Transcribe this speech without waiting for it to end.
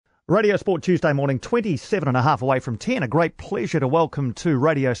Radio Sport Tuesday morning, 27 and a half away from 10. A great pleasure to welcome to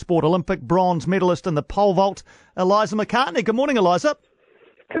Radio Sport Olympic bronze medalist in the pole vault, Eliza McCartney. Good morning, Eliza.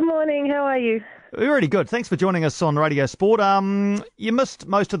 Good morning. How are you? Really good. Thanks for joining us on Radio Sport. You missed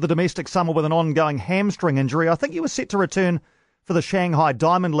most of the domestic summer with an ongoing hamstring injury. I think you were set to return for the Shanghai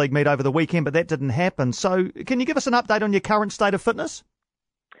Diamond League meet over the weekend, but that didn't happen. So can you give us an update on your current state of fitness?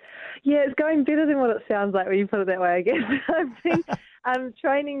 Yeah, it's going better than what it sounds like when you put it that way, I guess. I've been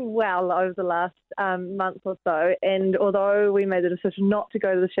training well over the last month or so, and although we made the decision not to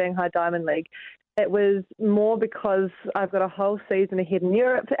go to the Shanghai Diamond League, it was more because I've got a whole season ahead in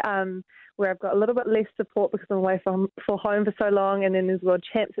Europe where I've got a little bit less support because I'm away from home for so long, and then there's World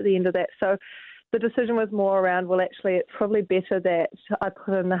Champs at the end of that. So the decision was more around, well, actually, it's probably better that I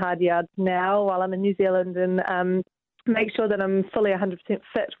put in the hard yards now while I'm in New Zealand and make sure that I'm fully 100% fit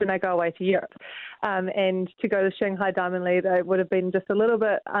when I go away to Europe. And to go to the Shanghai Diamond League, it would have been just a little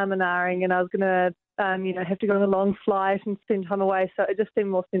bit and I was going to, have to go on a long flight and spend time away. So it just seemed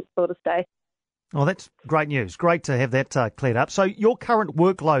more sensible to stay. Well, that's great news. Great to have that cleared up. So your current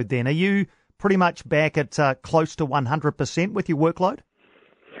workload then, are you pretty much back at close to 100% with your workload?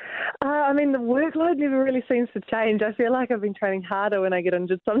 The workload never really seems to change. I feel like I've been training harder when I get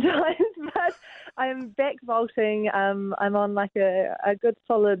injured sometimes, but I'm back vaulting. I'm on like a good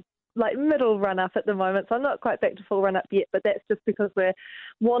solid middle run up at the moment, so I'm not quite back to full run up yet, but that's just because we're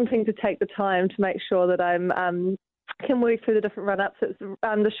wanting to take the time to make sure that I'm can work through the different run-ups.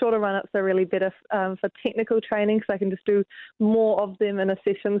 The shorter run-ups are really better for technical training because I can just do more of them in a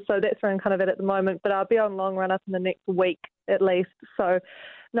session. So that's where I'm kind of at the moment. But I'll be on long run-up in the next week at least. So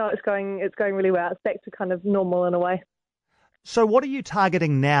no, it's going really well. It's back to kind of normal in a way. So what are you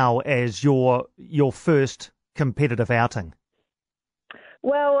targeting now as your first competitive outing?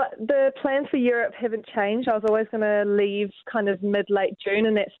 Well, the plans for Europe haven't changed. I was always going to leave kind of mid-late June,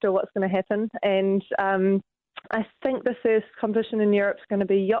 and that's still what's going to happen. And I think the first competition in Europe is going to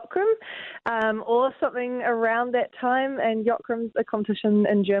be Jockgrim or something around that time. And Jockgrim's a competition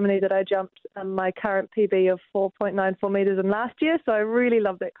in Germany that I jumped my current PB of 4.94 metres in last year. So I really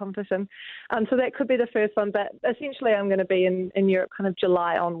love that competition. So that could be the first one. But essentially I'm going to be in Europe kind of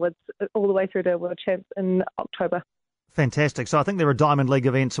July onwards, all the way through to World Champs in October. Fantastic. So I think there are Diamond League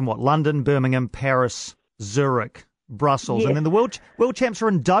events in London, Birmingham, Paris, Zurich, Brussels. Yes. And then the World Champs are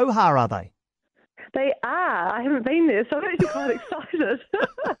in Doha, are they? They are. I haven't been there, so I'm actually quite excited.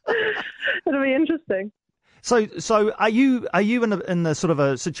 It'll be interesting. So are you in the sort of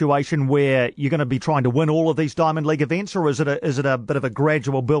a situation where you're going to be trying to win all of these Diamond League events, or is it a bit of a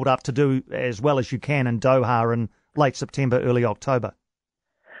gradual build up to do as well as you can in Doha in late September, early October?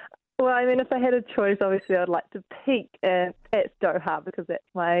 Well, if I had a choice, obviously I'd like to peak at Doha because that's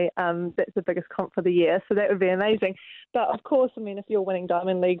that's the biggest comp for the year, so that would be amazing. But of course, if you're winning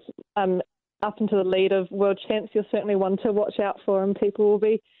Diamond Leagues up into the lead of World Champs, you're certainly one to watch out for, and people will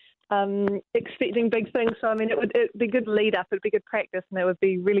be expecting big things. So, it'd be good lead up, it'd be good practice, and it would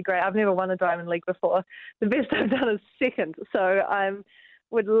be really great. I've never won a Diamond League before. The best I've done is second. So I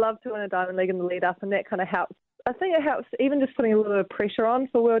would love to win a Diamond League in the lead up, and that kind of helps. I think it helps even just putting a little bit of pressure on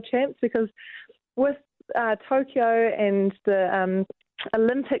for World Champs, because with Tokyo and the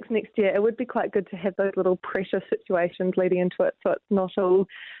Olympics next year, it would be quite good to have those little pressure situations leading into it, so it's not all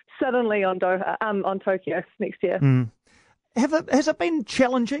suddenly on Tokyo next year. Has it been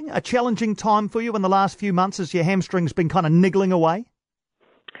a challenging time for you in the last few months as your hamstring's been kind of niggling away?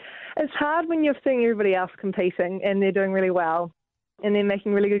 It's hard when you're seeing everybody else competing and they're doing really well and they're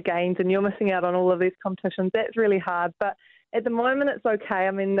making really good gains and you're missing out on all of these competitions. That's really hard, but at the moment, it's okay.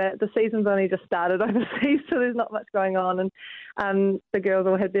 The season's only just started overseas, so there's not much going on. And the girls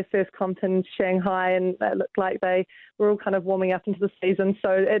all had their first comp in Shanghai, and it looked like they were all kind of warming up into the season. So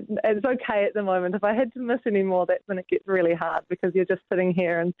it's okay at the moment. If I had to miss any more, that's when it gets really hard, because you're just sitting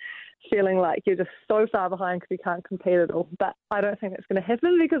here and feeling like you're just so far behind because you can't compete at all. But I don't think that's going to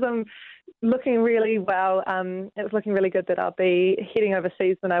happen because I'm looking really well. It's looking really good that I'll be heading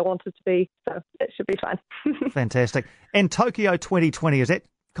overseas when I wanted to be, so it should be fine. Fantastic. And Tokyo 2020, is that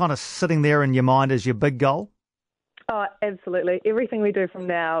kind of sitting there in your mind as your big goal? Oh, absolutely. Everything we do from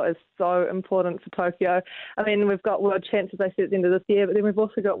now is so important for Tokyo. We've got World Champs, as I said, at the end of this year, but then we've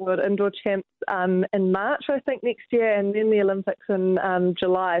also got World Indoor Champs in March, I think, next year, and then the Olympics in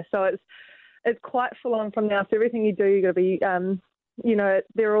July. So it's quite full on from now. So everything you do, you've got to be,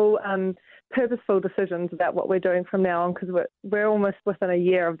 they're all purposeful decisions about what we're doing from now on, because we're almost within a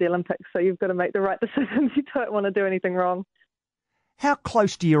year of the Olympics. So you've got to make the right decisions. You don't want to do anything wrong. How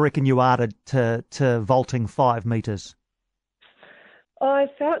close do you reckon you are to vaulting 5 metres? Oh, I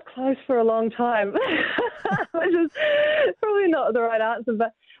felt close for a long time, which is probably not the right answer.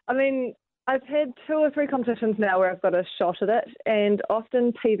 But I mean, I've had 2 or 3 competitions now where I've got a shot at it, and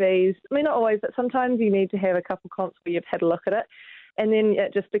often PBs, I mean, not always, but sometimes you need to have a couple comps where you've had a look at it, and then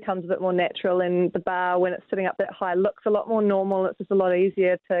it just becomes a bit more natural, and the bar, when it's sitting up that high, looks a lot more normal. It's just a lot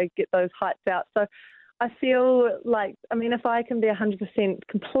easier to get those heights out. So I feel like, I mean, if I can be 100%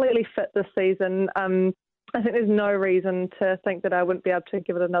 completely fit this season, I think there's no reason to think that I wouldn't be able to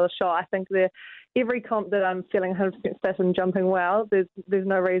give it another shot. I think every comp that I'm feeling 100% fit and jumping well, there's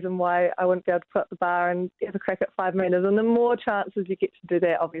no reason why I wouldn't be able to put up the bar and have a crack at 5 metres. And the more chances you get to do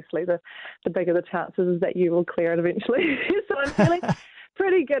that, obviously, the bigger the chances is that you will clear it eventually. So I'm feeling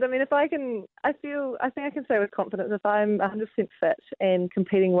pretty good. I mean, I think I can say with confidence, if I'm 100% fit and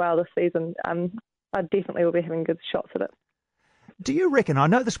competing well this season, I definitely will be having good shots at it. Do you reckon, I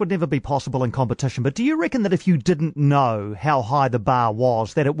know this would never be possible in competition, but do you reckon that if you didn't know how high the bar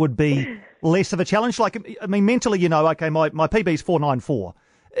was, that it would be less of a challenge? Like, I mean, mentally, you know, okay, my PB's 494.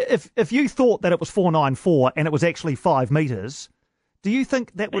 If you thought that it was 494 and it was actually 5 metres, do you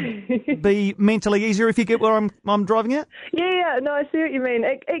think that would be mentally easier if you get where I'm driving at? Yeah, no, I see what you mean.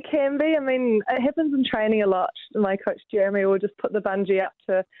 It can be. I mean, it happens in training a lot. My coach Jeremy will just put the bungee up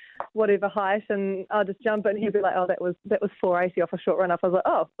to whatever height, and I'll just jump it, and he'll be like, "Oh, that was 480 off a short run up." I was like,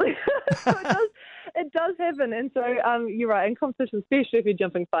 "Oh," so it does happen. And so you're right. In competition, especially if you're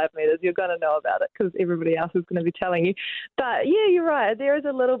jumping 5 metres, you're going to know about it because everybody else is going to be telling you. But yeah, you're right. There is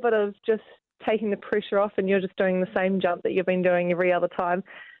a little bit of just taking the pressure off, and you're just doing the same jump that you've been doing every other time.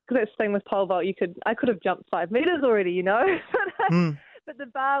 Because that's the thing with pole vault, I could have jumped 5 metres already, you know, but the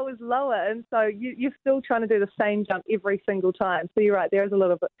bar was lower, and so you're still trying to do the same jump every single time. So you're right, there is a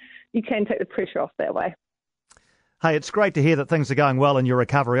little bit, you can take the pressure off that way. Hey, it's great to hear that things are going well in your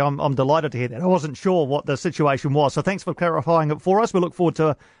recovery. I'm delighted to hear that. I wasn't sure what the situation was, so thanks for clarifying it for us. We look forward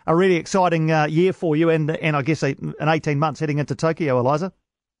to a really exciting year for you, and I guess an 18 months heading into Tokyo, Eliza.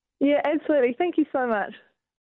 Yeah, absolutely. Thank you so much.